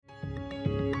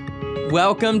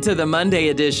Welcome to the Monday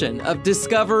edition of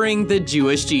Discovering the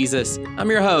Jewish Jesus. I'm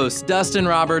your host, Dustin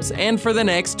Roberts, and for the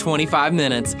next 25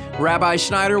 minutes, Rabbi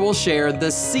Schneider will share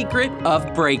the secret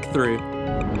of breakthrough.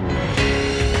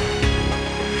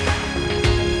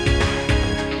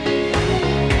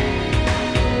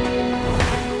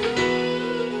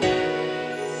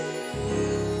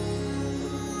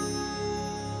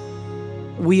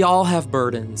 We all have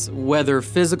burdens, whether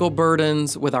physical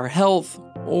burdens with our health,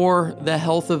 or the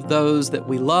health of those that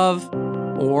we love,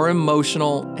 or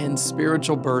emotional and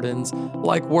spiritual burdens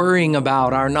like worrying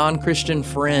about our non-Christian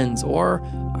friends or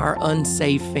our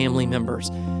unsafe family members.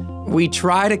 We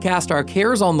try to cast our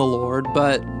cares on the Lord,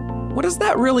 but what does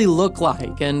that really look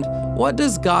like? And what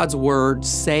does God's Word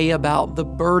say about the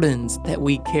burdens that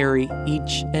we carry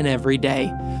each and every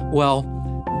day? Well,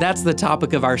 that's the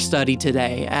topic of our study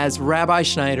today as Rabbi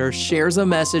Schneider shares a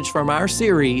message from our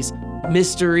series,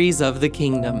 Mysteries of the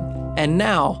Kingdom. And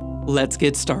now, let's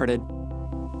get started.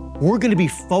 We're going to be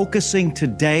focusing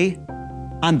today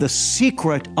on the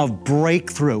secret of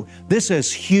breakthrough. This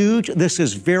is huge. This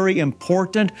is very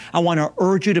important. I want to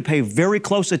urge you to pay very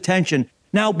close attention.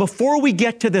 Now, before we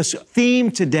get to this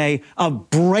theme today of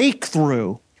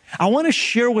breakthrough, I want to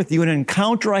share with you an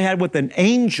encounter I had with an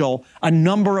angel a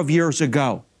number of years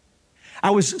ago. I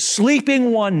was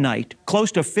sleeping one night,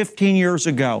 close to 15 years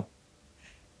ago.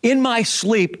 In my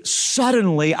sleep,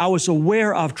 suddenly I was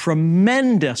aware of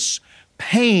tremendous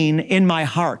pain in my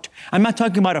heart. I'm not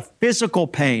talking about a physical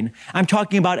pain. I'm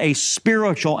talking about a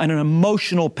spiritual and an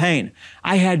emotional pain.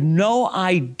 I had no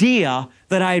idea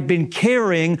that I had been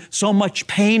carrying so much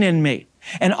pain in me.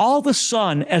 And all of a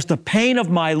sudden, as the pain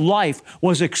of my life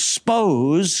was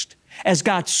exposed, as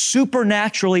God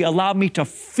supernaturally allowed me to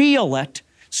feel it,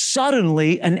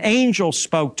 suddenly an angel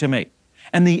spoke to me.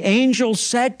 And the angel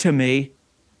said to me,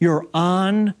 "You're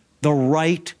on the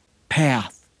right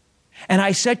path." And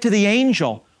I said to the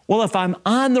angel, "Well, if I'm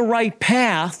on the right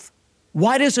path,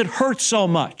 why does it hurt so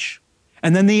much?"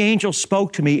 And then the angel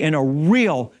spoke to me in a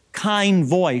real kind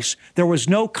voice. There was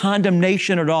no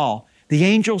condemnation at all. The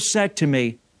angel said to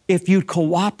me, "If you'd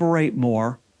cooperate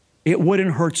more, it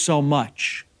wouldn't hurt so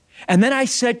much." And then I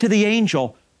said to the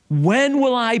angel, "When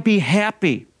will I be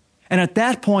happy?" And at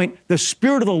that point, the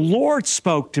Spirit of the Lord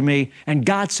spoke to me, and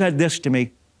God said this to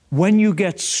me, "When you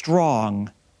get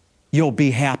strong, you'll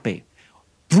be happy."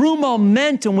 Through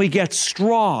momentum, we get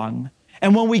strong.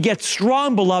 And when we get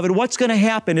strong, beloved, what's going to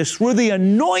happen is through the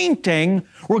anointing,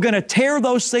 we're going to tear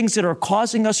those things that are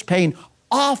causing us pain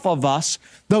off of us.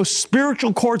 Those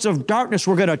spiritual cords of darkness,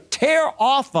 we're going to tear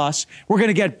off us. We're going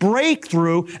to get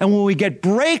breakthrough. And when we get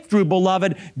breakthrough,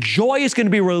 beloved, joy is going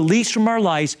to be released from our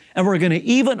lives. And we're going to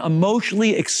even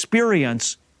emotionally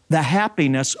experience the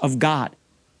happiness of God.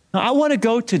 Now, I want to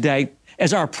go today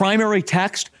as our primary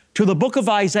text to the book of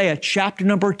Isaiah, chapter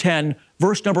number 10,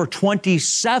 verse number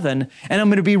 27. And I'm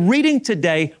going to be reading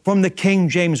today from the King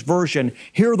James Version.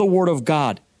 Hear the word of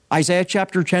God. Isaiah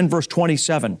chapter 10, verse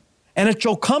 27. "And it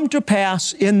shall come to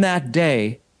pass in that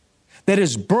day that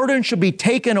his burden shall be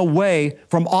taken away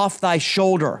from off thy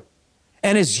shoulder,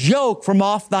 and his yoke from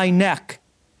off thy neck.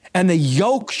 And the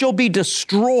yoke shall be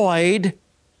destroyed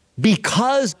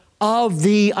because of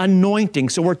the anointing."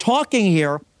 So we're talking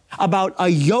here about a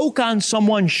yoke on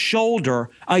someone's shoulder,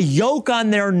 a yoke on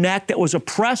their neck that was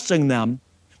oppressing them.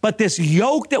 But this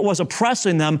yoke that was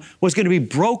oppressing them was going to be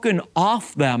broken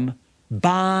off them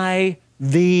by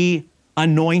the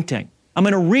anointing. I'm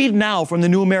going to read now from the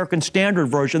New American Standard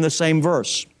Version, the same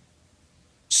verse.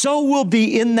 "So will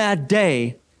be in that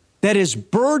day that his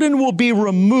burden will be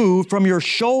removed from your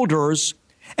shoulders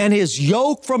and his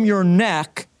yoke from your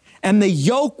neck, and the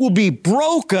yoke will be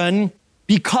broken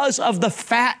because of the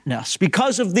fatness,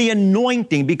 because of the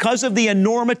anointing, because of the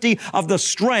enormity of the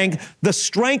strength. The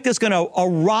strength is going to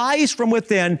arise from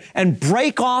within and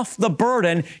break off the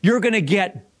burden. You're going to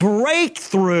get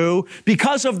breakthrough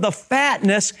because of the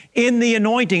fatness in the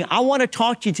anointing." I want to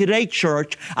talk to you today,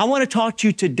 church. I want to talk to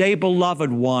you today,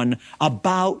 beloved one,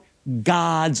 about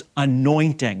God's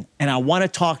anointing. And I want to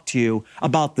talk to you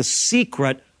about the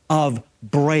secret of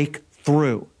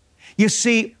breakthrough. You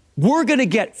see, we're going to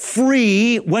get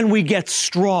free when we get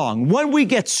strong. When we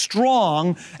get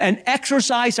strong and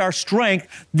exercise our strength,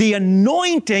 the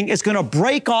anointing is going to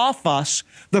break off us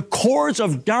the cords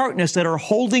of darkness that are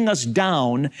holding us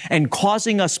down and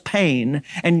causing us pain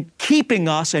and keeping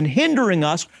us and hindering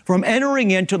us from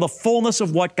entering into the fullness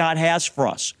of what God has for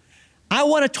us. I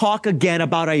want to talk again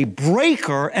about a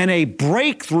breaker and a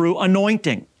breakthrough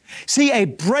anointing. See, a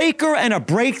breaker and a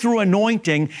breakthrough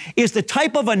anointing is the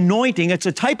type of anointing, it's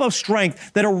a type of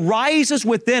strength that arises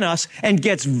within us and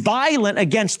gets violent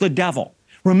against the devil.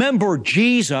 Remember,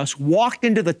 Jesus walked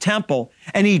into the temple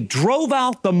and he drove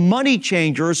out the money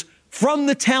changers from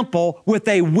the temple with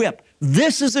a whip.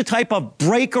 This is the type of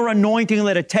breaker anointing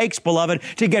that it takes, beloved,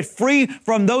 to get free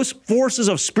from those forces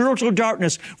of spiritual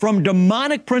darkness, from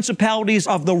demonic principalities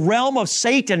of the realm of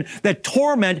Satan that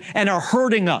torment and are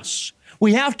hurting us.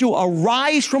 We have to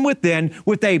arise from within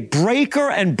with a breaker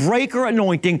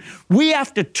anointing. We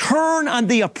have to turn on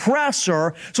the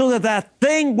oppressor so that that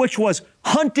thing which was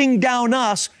hunting down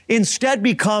us instead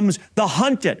becomes the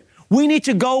hunted. We need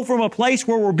to go from a place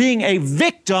where we're being a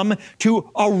victim to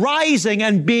arising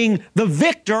and being the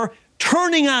victor,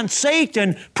 turning on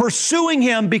Satan, pursuing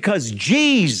him, because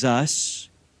Jesus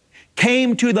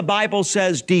came to, the Bible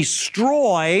says,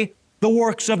 destroy the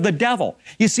works of the devil.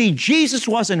 You see, Jesus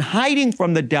wasn't hiding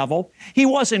from the devil. He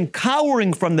wasn't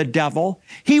cowering from the devil.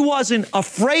 He wasn't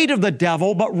afraid of the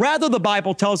devil, but rather the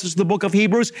Bible tells us in the book of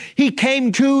Hebrews, he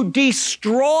came to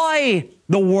destroy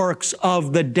the works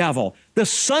of the devil. The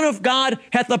Son of God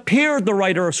hath appeared, the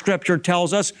writer of Scripture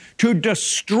tells us, to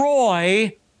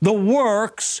destroy the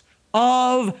works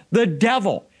of the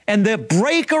devil. And the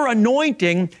breaker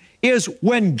anointing is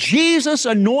when Jesus'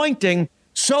 anointing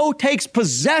so takes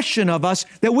possession of us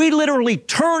that we literally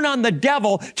turn on the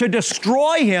devil to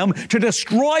destroy him, to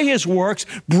destroy his works,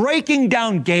 breaking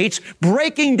down gates,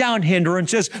 breaking down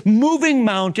hindrances, moving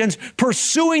mountains,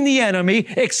 pursuing the enemy,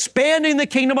 expanding the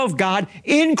kingdom of God,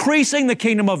 increasing the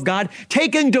kingdom of God,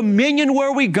 taking dominion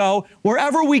where we go.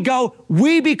 Wherever we go,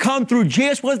 we become, through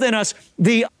Jesus within us,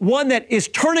 the one that is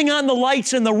turning on the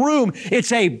lights in the room.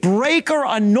 It's a breaker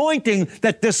anointing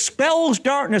that dispels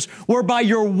darkness, whereby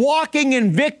you're walking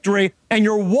in victory and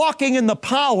you're walking in the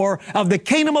power of the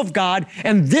kingdom of God.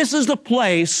 And this is the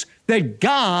place that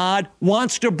God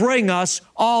wants to bring us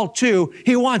all to.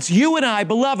 He wants you and I,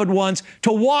 beloved ones,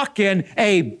 to walk in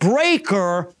a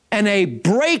breaker and a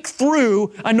breakthrough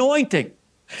anointing.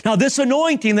 Now, this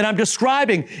anointing that I'm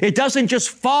describing, it doesn't just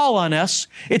fall on us.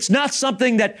 It's not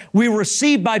something that we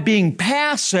receive by being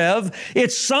passive.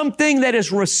 It's something that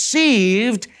is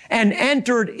received and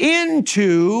entered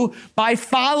into by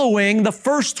following the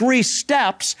first 3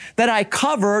 steps that I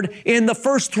covered in the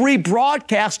first 3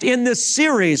 broadcasts in this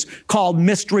series called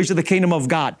Mysteries of the Kingdom of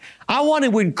God. I want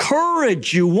to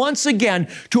encourage you once again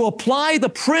to apply the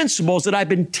principles that I've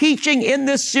been teaching in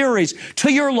this series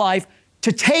to your life,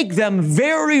 to take them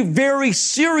very, very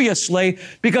seriously,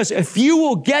 because if you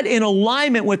will get in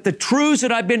alignment with the truths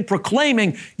that I've been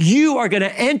proclaiming, you are going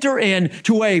to enter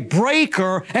into a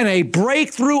breaker and a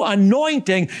breakthrough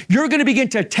anointing. You're going to begin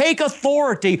to take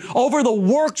authority over the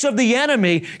works of the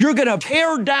enemy. You're going to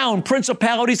tear down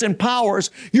principalities and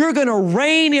powers. You're going to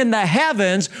reign in the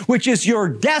heavens, which is your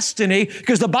destiny,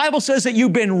 because the Bible says that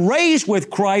you've been raised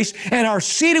with Christ and are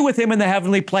seated with him in the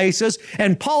heavenly places.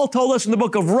 And Paul told us in the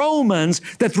book of Romans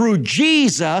that through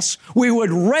Jesus, we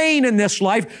would reign in this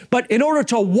life. But in order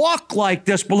to walk like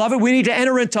this, beloved, we need to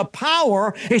enter into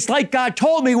power. It's like God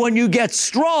told me, when you get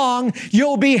strong,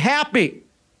 you'll be happy.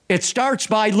 It starts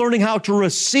by learning how to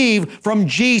receive from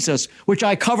Jesus, which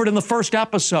I covered in the first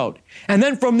episode. And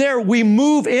then from there, we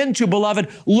move into, beloved,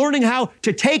 learning how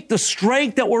to take the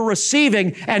strength that we're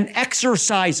receiving and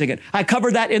exercising it. I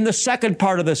covered that in the second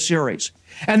part of this series.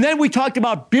 And then we talked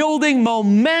about building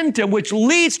momentum, which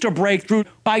leads to breakthrough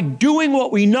by doing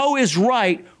what we know is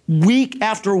right week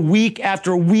after week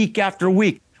after week after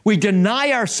week. We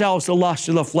deny ourselves the lust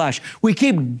of the flesh. We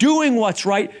keep doing what's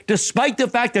right, despite the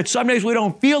fact that some days we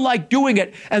don't feel like doing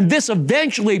it. And this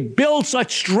eventually builds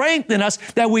such strength in us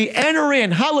that we enter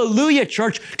in, hallelujah,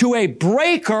 church, to a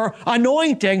breaker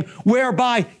anointing,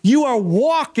 whereby you are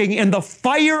walking in the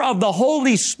fire of the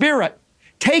Holy Spirit,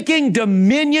 taking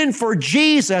dominion for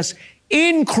Jesus,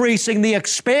 increasing the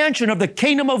expansion of the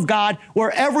kingdom of God.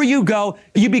 Wherever you go,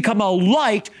 you become a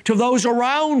light to those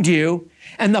around you,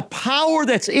 and the power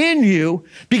that's in you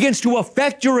begins to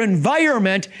affect your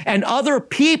environment and other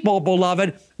people,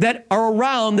 beloved, that are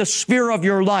around the sphere of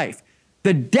your life.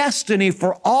 The destiny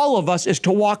for all of us is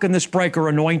to walk in this breaker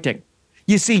anointing.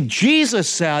 You see, Jesus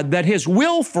said that his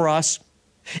will for us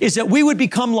is that we would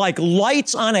become like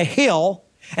lights on a hill,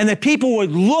 and that people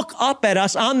would look up at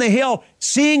us on the hill,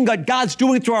 seeing what God's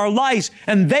doing through our lives,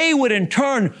 and they would in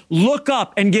turn look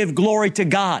up and give glory to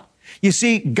God. You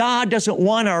see, God doesn't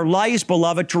want our lives,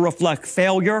 beloved, to reflect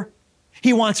failure.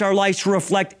 He wants our lives to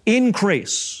reflect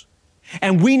increase.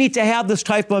 And we need to have this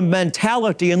type of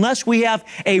mentality. Unless we have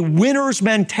a winner's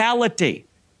mentality,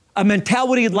 a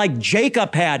mentality like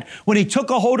Jacob had when he took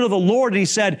a hold of the Lord and he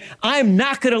said, I'm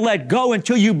not going to let go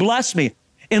until you bless me.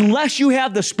 unless you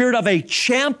have the spirit of a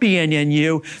champion in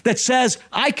you that says,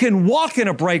 I can walk in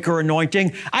a breaker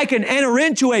anointing, I can enter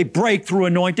into a breakthrough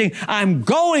anointing, I'm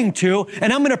going to,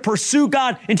 and I'm going to pursue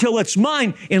God until it's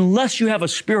mine. Unless you have a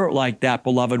spirit like that,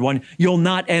 beloved one, you'll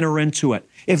not enter into it.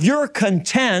 If you're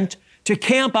content to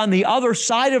camp on the other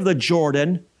side of the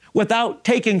Jordan without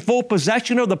taking full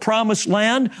possession of the promised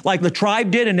land like the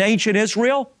tribe did in ancient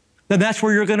Israel, then that's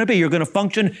where you're going to be. You're going to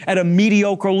function at a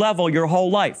mediocre level your whole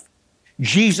life.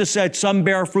 Jesus said some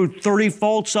bear fruit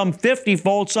 30-fold, some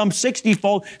 50-fold, some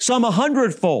 60-fold, some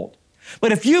 100-fold.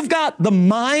 But if you've got the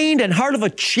mind and heart of a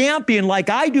champion like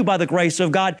I do by the grace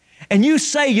of God, and you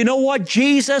say, you know what,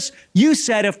 Jesus, you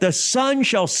said if the Son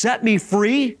shall set me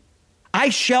free, I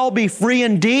shall be free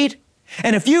indeed.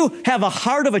 And if you have a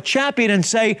heart of a champion and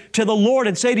say to the Lord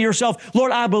and say to yourself,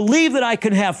 Lord, I believe that I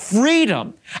can have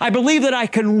freedom. I believe that I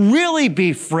can really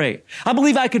be free. I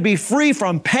believe I could be free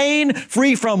from pain,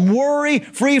 free from worry,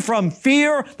 free from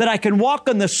fear, that I can walk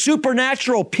in the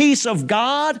supernatural peace of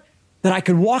God, that I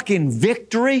can walk in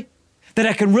victory, that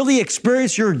I can really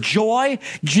experience your joy.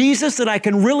 Jesus, that I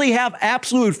can really have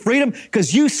absolute freedom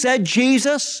because you said,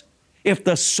 Jesus, if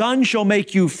the Son shall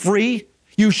make you free,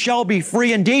 you shall be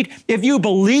free indeed. If you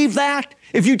believe that,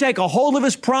 if you take a hold of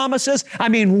His promises, I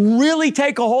mean, really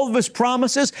take a hold of His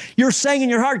promises, you're saying in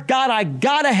your heart, God, I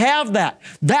gotta have that.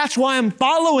 That's why I'm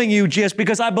following you, Jesus,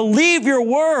 because I believe your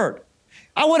word.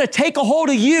 I want to take a hold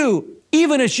of you,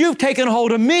 even as you've taken a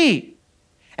hold of me.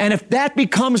 And if that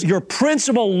becomes your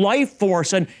principal life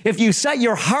force, and if you set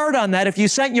your heart on that, if you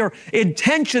set your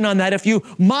intention on that, if you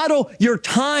model your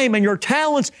time and your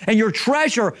talents and your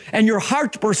treasure and your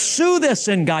heart to pursue this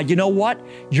in God, you know what?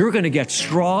 You're going to get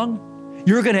strong.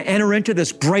 You're going to enter into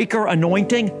this breaker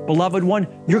anointing, beloved one.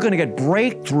 You're going to get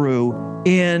breakthrough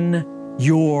in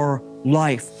your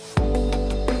life.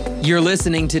 You're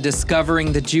listening to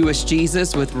Discovering the Jewish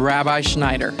Jesus with Rabbi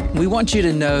Schneider. We want you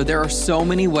to know there are so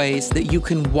many ways that you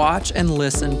can watch and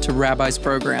listen to Rabbi's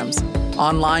programs.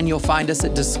 Online, you'll find us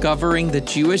at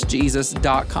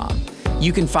discoveringthejewishjesus.com.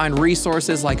 You can find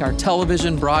resources like our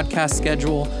television broadcast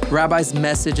schedule, Rabbi's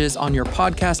messages on your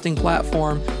podcasting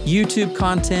platform, YouTube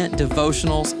content,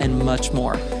 devotionals, and much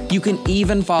more. You can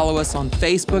even follow us on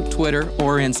Facebook, Twitter,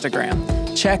 or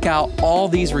Instagram. Check out all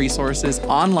these resources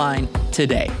online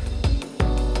today.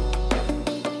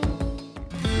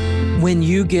 When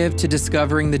you give to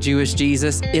Discovering the Jewish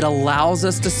Jesus, it allows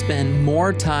us to spend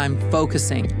more time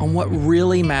focusing on what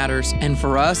really matters. And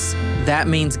for us, that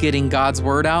means getting God's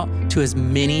word out to as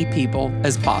many people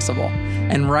as possible.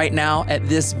 And right now, at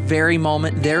this very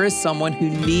moment, there is someone who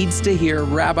needs to hear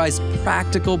Rabbi's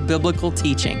practical biblical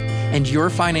teaching. And your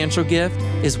financial gift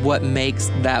is what makes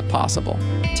that possible.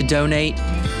 To donate,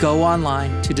 go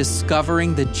online to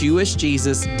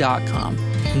discoveringthejewishjesus.com.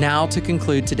 Now to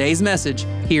conclude today's message,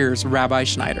 here's Rabbi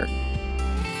Schneider.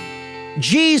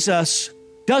 Jesus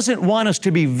doesn't want us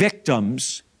to be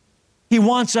victims. He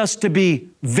wants us to be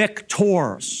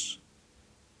victors.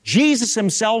 Jesus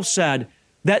himself said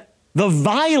that the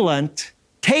violent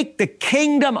take the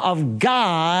kingdom of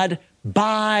God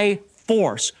by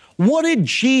force. What did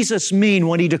Jesus mean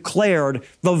when he declared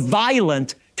the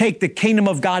violent take the kingdom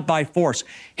of God by force?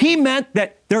 He meant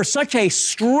that there's such a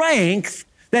strength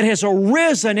that has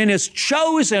arisen in His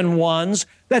chosen ones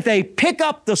that they pick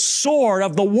up the sword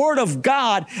of the Word of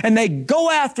God and they go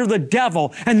after the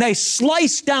devil and they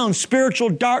slice down spiritual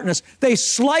darkness. They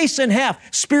slice in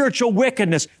half spiritual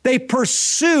wickedness. They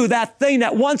pursue that thing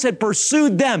that once had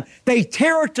pursued them. They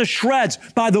tear it to shreds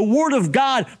by the Word of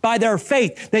God, by their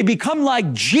faith. They become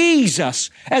like Jesus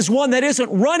as one that isn't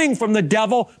running from the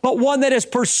devil, but one that is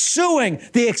pursuing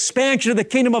the expansion of the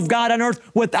kingdom of God on earth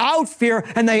without fear.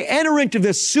 And they enter into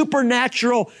this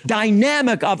supernatural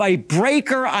dynamic of a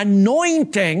breaker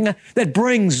anointing that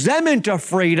brings them into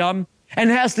freedom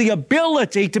and has the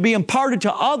ability to be imparted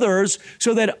to others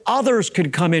so that others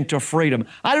can come into freedom.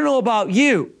 I don't know about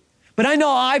you, but I know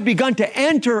I've begun to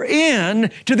enter in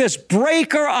to this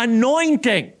breaker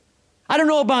anointing. I don't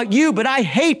know about you, but I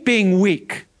hate being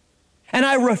weak, and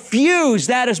I refuse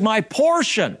that as my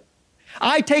portion.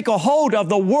 I take a hold of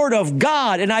the Word of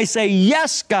God and I say,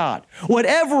 yes, God,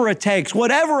 whatever it takes,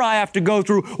 whatever I have to go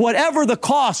through, whatever the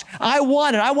cost, I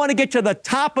want it. I want to get to the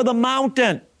top of the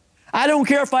mountain. I don't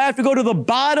care if I have to go to the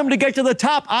bottom to get to the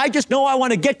top. I just know I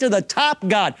want to get to the top,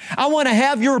 God. I want to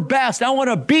have your best. I want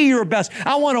to be your best.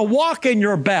 I want to walk in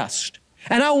your best.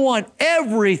 And I want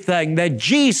everything that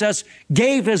Jesus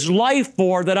gave His life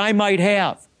for that I might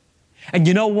have. And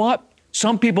you know what?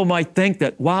 Some people might think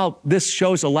that, wow, this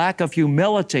shows a lack of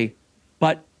humility.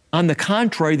 But on the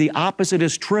contrary, the opposite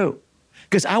is true.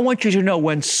 Because I want you to know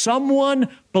when someone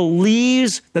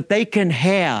believes that they can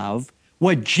have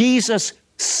what Jesus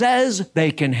says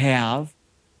they can have,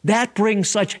 that brings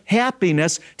such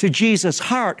happiness to Jesus'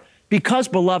 heart because,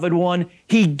 beloved one,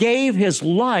 He gave His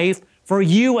life for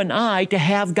you and I to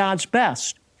have God's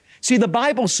best. See, the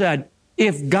Bible said,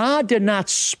 if God did not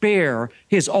spare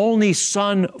His only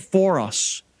Son for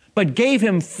us, but gave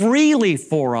Him freely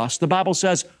for us, the Bible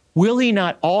says, will He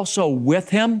not also with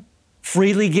Him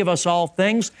freely give us all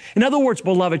things? In other words,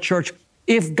 beloved church,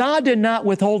 if God did not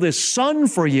withhold His Son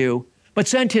for you, but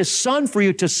sent His Son for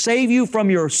you to save you from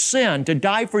your sin, to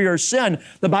die for your sin,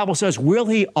 the Bible says, will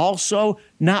He also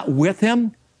not with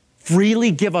Him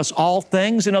freely give us all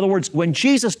things? In other words, when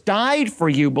Jesus died for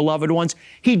you, beloved ones,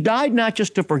 He died not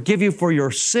just to forgive you for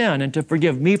your sin and to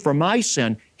forgive me for my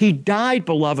sin. He died,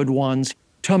 beloved ones,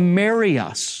 to marry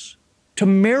us, to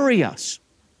marry us.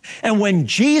 And when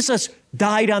Jesus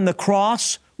died on the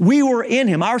cross, we were in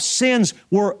Him. Our sins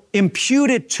were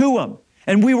imputed to Him.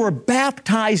 And we were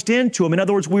baptized into Him. In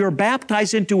other words, we were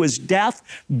baptized into His death,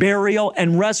 burial,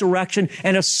 and resurrection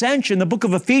and ascension. The book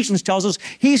of Ephesians tells us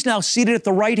He's now seated at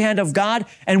the right hand of God,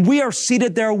 and we are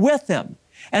seated there with Him.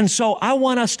 And so I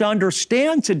want us to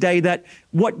understand today that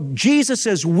what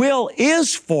Jesus' will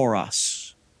is for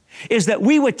us is that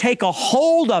we would take a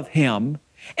hold of Him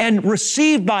and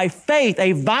receive by faith,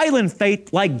 a violent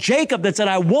faith like Jacob that said,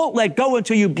 I won't let go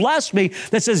until you bless me,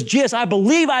 that says, Jesus, I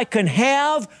believe I can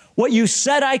have what you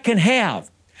said I can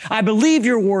have. I believe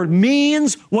your word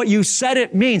means what you said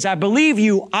it means. I believe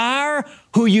you are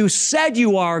who you said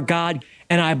you are, God,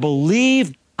 and I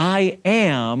believe I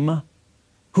am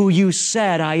who you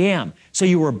said I am. So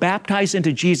you were baptized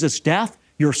into Jesus' death.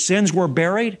 Your sins were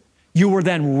buried. You were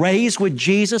then raised with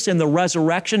Jesus in the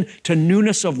resurrection to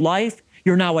newness of life.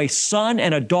 You're now a son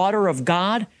and a daughter of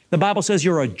God. The Bible says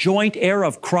you're a joint heir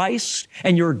of Christ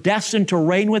and you're destined to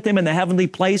reign with Him in the heavenly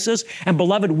places. And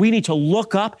beloved, we need to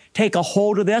look up, take a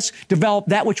hold of this, develop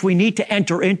that which we need to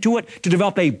enter into it, to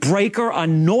develop a breaker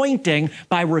anointing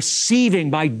by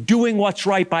receiving, by doing what's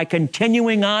right, by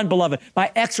continuing on, beloved,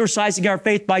 by exercising our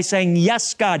faith, by saying,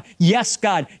 yes, God, yes,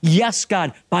 God, yes,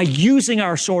 God, by using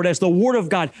our sword as the Word of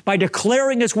God, by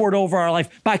declaring His Word over our life,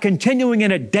 by continuing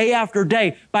in it day after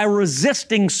day, by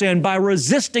resisting sin, by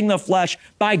resisting the flesh,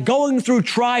 by going through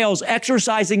trials,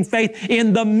 exercising faith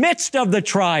in the midst of the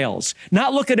trials,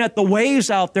 not looking at the waves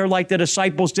out there like the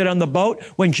disciples did on the boat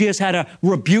when Jesus had to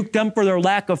rebuke them for their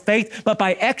lack of faith, but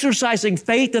by exercising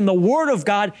faith in the Word of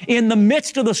God in the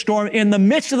midst of the storm, in the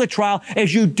midst of the trial.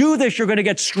 As you do this, you're going to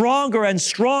get stronger and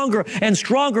stronger and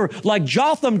stronger like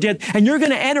Jotham did, and you're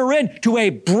going to enter into a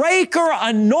breaker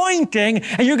anointing,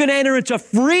 and you're going to enter into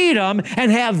freedom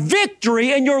and have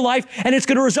victory in your life, and it's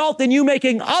going to result in you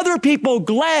making other people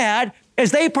glad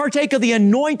as they partake of the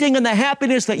anointing and the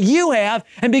happiness that you have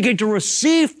and begin to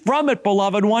receive from it,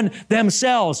 beloved one,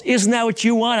 themselves. Isn't that what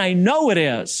you want? I know it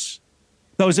is.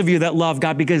 Those of you that love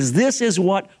God, because this is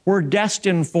what we're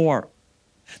destined for.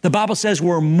 The Bible says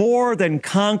we're more than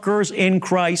conquerors in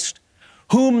Christ,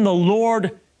 whom the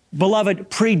Lord, beloved,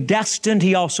 predestined,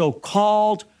 He also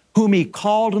called. Whom He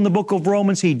called in the book of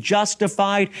Romans, He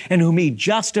justified, and whom He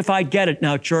justified, get it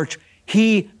now, church,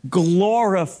 He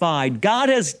glorified. God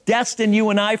has destined you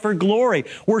and I for glory.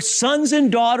 We're sons and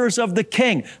daughters of the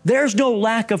King. There's no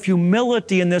lack of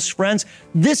humility in this, friends.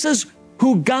 This is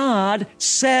who God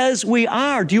says we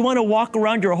are. Do you want to walk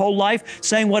around your whole life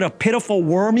saying what a pitiful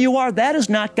worm you are? That is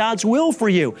not God's will for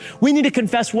you. We need to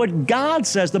confess what God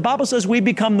says. The Bible says we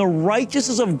become the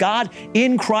righteousness of God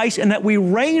in Christ and that we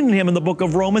reign in Him in the book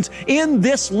of Romans in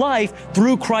this life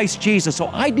through Christ Jesus. So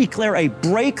I declare a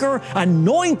breaker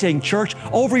anointing, church,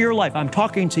 over your life. I'm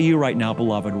talking to you right now,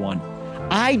 beloved one.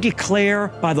 I declare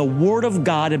by the Word of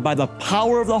God and by the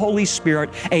power of the Holy Spirit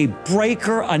a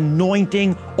breaker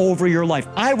anointing over your life.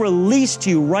 I release to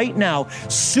you right now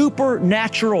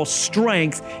supernatural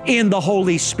strength in the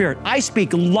Holy Spirit. I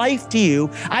speak life to you.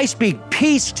 I speak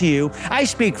peace to you. I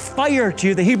speak fire to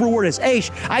you. The Hebrew word is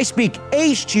aish. I speak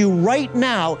aish to you right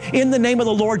now in the name of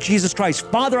the Lord Jesus Christ.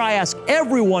 Father, I ask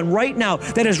everyone right now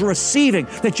that is receiving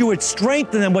that you would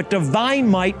strengthen them with divine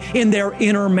might in their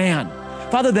inner man.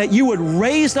 Father, that you would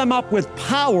raise them up with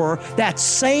power, that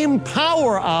same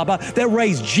power, Abba, that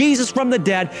raised Jesus from the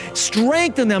dead.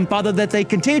 Strengthen them, Father, that they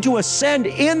continue to ascend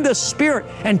in the Spirit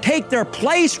and take their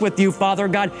place with you, Father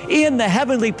God, in the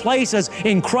heavenly places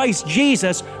in Christ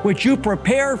Jesus, which you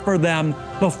prepared for them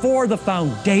before the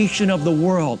foundation of the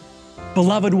world.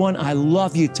 Beloved one, I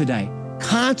love you today.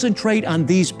 Concentrate on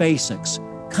these basics.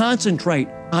 Concentrate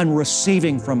on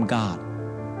receiving from God.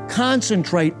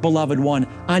 concentrate, beloved one,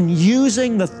 on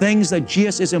using the things that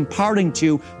Jesus is imparting to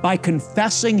you by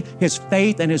confessing His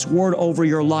faith and His word over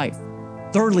your life.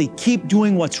 Thirdly, keep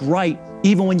doing what's right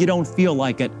even when you don't feel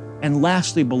like it. And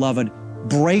lastly, beloved,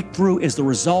 breakthrough is the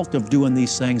result of doing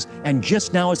these things. And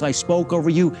just now as I spoke over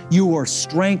you, you are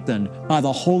strengthened by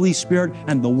the Holy Spirit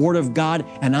and the Word of God.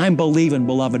 And I'm believing,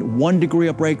 beloved, 1 degree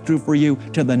of breakthrough for you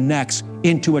to the next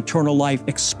into eternal life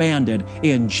expanded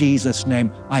in Jesus'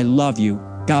 name. I love you.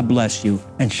 God bless you,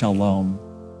 and shalom.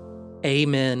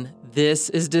 Amen. This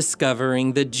is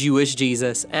Discovering the Jewish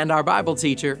Jesus, and our Bible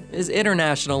teacher is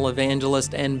international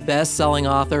evangelist and best-selling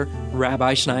author,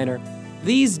 Rabbi Schneider.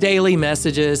 These daily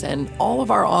messages and all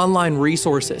of our online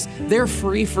resources, they're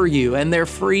free for you and they're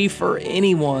free for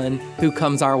anyone who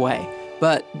comes our way,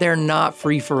 but they're not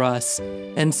free for us.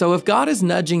 And so if God is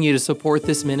nudging you to support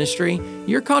this ministry,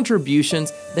 your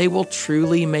contributions, they will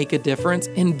truly make a difference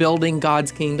in building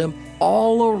God's kingdom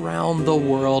all around the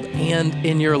world and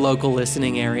in your local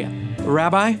listening area.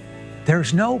 Rabbi?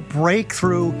 There's no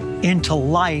breakthrough into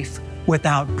life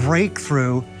without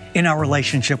breakthrough in our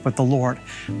relationship with the Lord.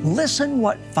 Listen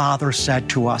what Father said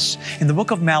to us in the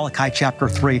book of Malachi, chapter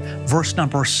 3, verse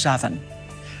number 7.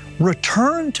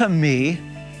 Return to me,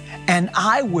 and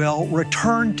I will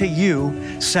return to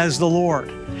you, says the Lord.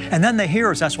 And then the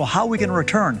hearers asked, well, how are we going to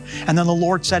return? And then the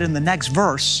Lord said in the next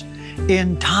verse,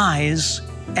 in tithes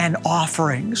and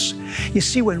offerings. You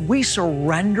see, when we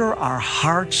surrender our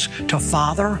hearts to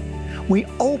Father, we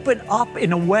open up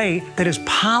in a way that His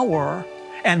power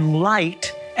and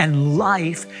light and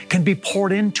life can be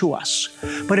poured into us.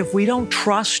 But if we don't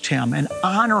trust Him and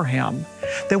honor Him,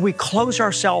 then we close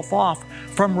ourselves off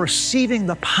from receiving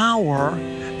the power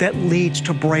that leads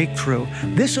to breakthrough.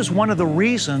 This is one of the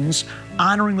reasons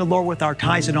honoring the Lord with our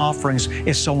tithes and offerings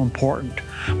is so important.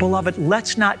 Beloved,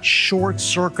 let's not short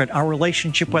circuit our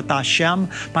relationship with Hashem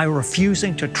by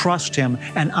refusing to trust Him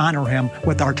and honor Him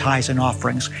with our tithes and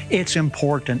offerings. It's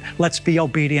important. Let's be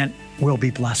obedient. We'll be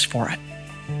blessed for it.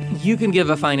 You can give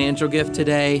a financial gift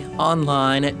today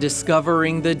online at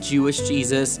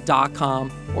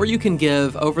discoveringthejewishjesus.com, or you can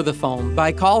give over the phone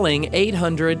by calling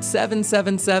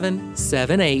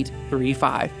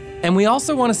 800-777-7835. And we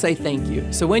also want to say thank you.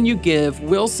 So when you give,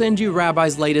 we'll send you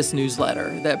Rabbi's latest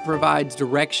newsletter that provides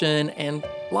direction and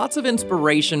lots of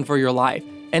inspiration for your life.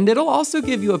 And it'll also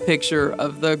give you a picture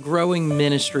of the growing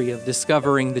ministry of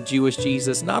Discovering the Jewish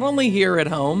Jesus, not only here at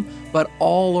home, but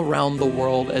all around the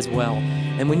world as well.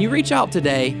 And when you reach out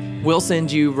today, we'll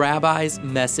send you Rabbi's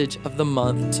Message of the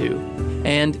Month too.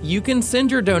 And you can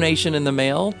send your donation in the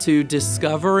mail to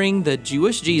Discovering the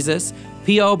Jewish Jesus,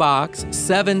 P.O. Box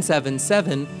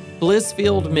 777,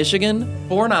 Blissfield, Michigan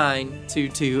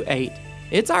 49228.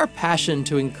 It's our passion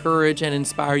to encourage and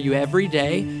inspire you every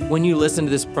day when you listen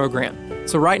to this program.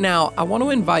 So right now, I want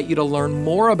to invite you to learn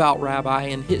more about Rabbi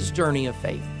and his journey of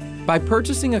faith by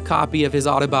purchasing a copy of his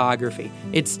autobiography.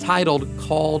 It's titled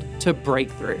Called to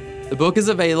Breakthrough. The book is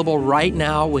available right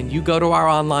now when you go to our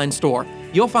online store.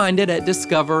 You'll find it at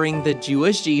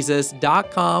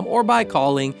discoveringthejewishjesus.com or by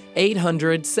calling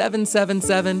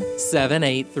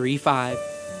 800-777-7835.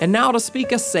 And now to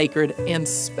speak a sacred and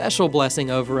special blessing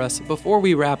over us before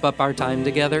we wrap up our time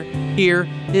together, here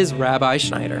is Rabbi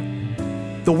Schneider.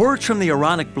 The words from the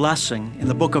Aaronic blessing in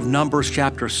the book of Numbers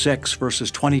chapter 6,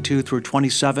 verses 22 through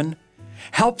 27,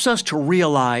 helps us to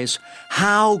realize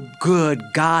how good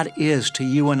God is to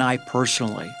you and I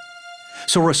personally.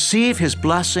 So receive His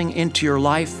blessing into your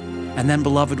life, and then,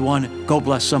 beloved one, go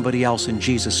bless somebody else in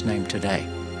Jesus' name today.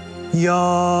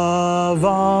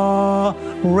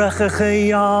 Yavarechecha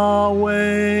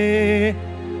Yahweh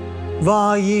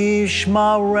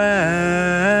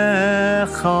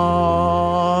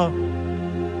vayishmarecha.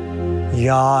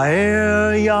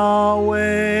 Ya'er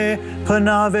Yahweh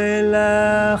panav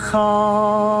elecha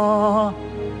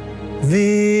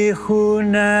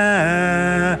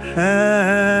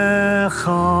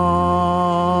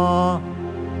v'chunecha.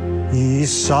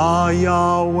 Yisa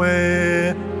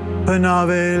Yahweh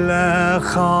panav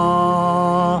elecha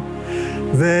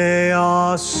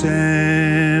ve'asem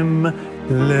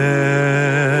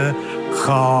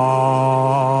lecha.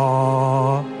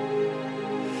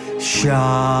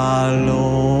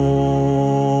 Shalom.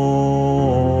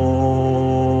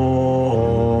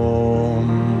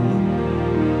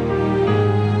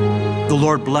 The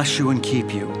Lord bless you and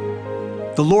keep you.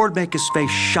 The Lord make His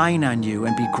face shine on you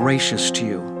and be gracious to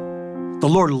you. The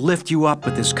Lord lift you up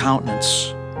with His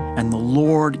countenance, and the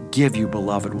Lord give you,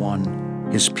 beloved one,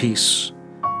 His peace.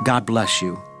 God bless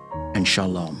you, and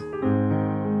shalom.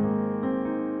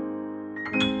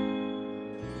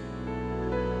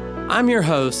 I'm your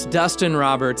host, Dustin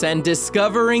Roberts, and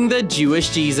Discovering the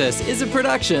Jewish Jesus is a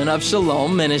production of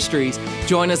Shalom Ministries.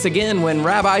 Join us again when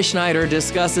Rabbi Schneider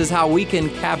discusses how we can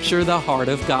capture the heart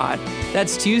of God.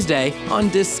 That's Tuesday on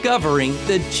Discovering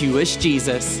the Jewish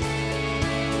Jesus.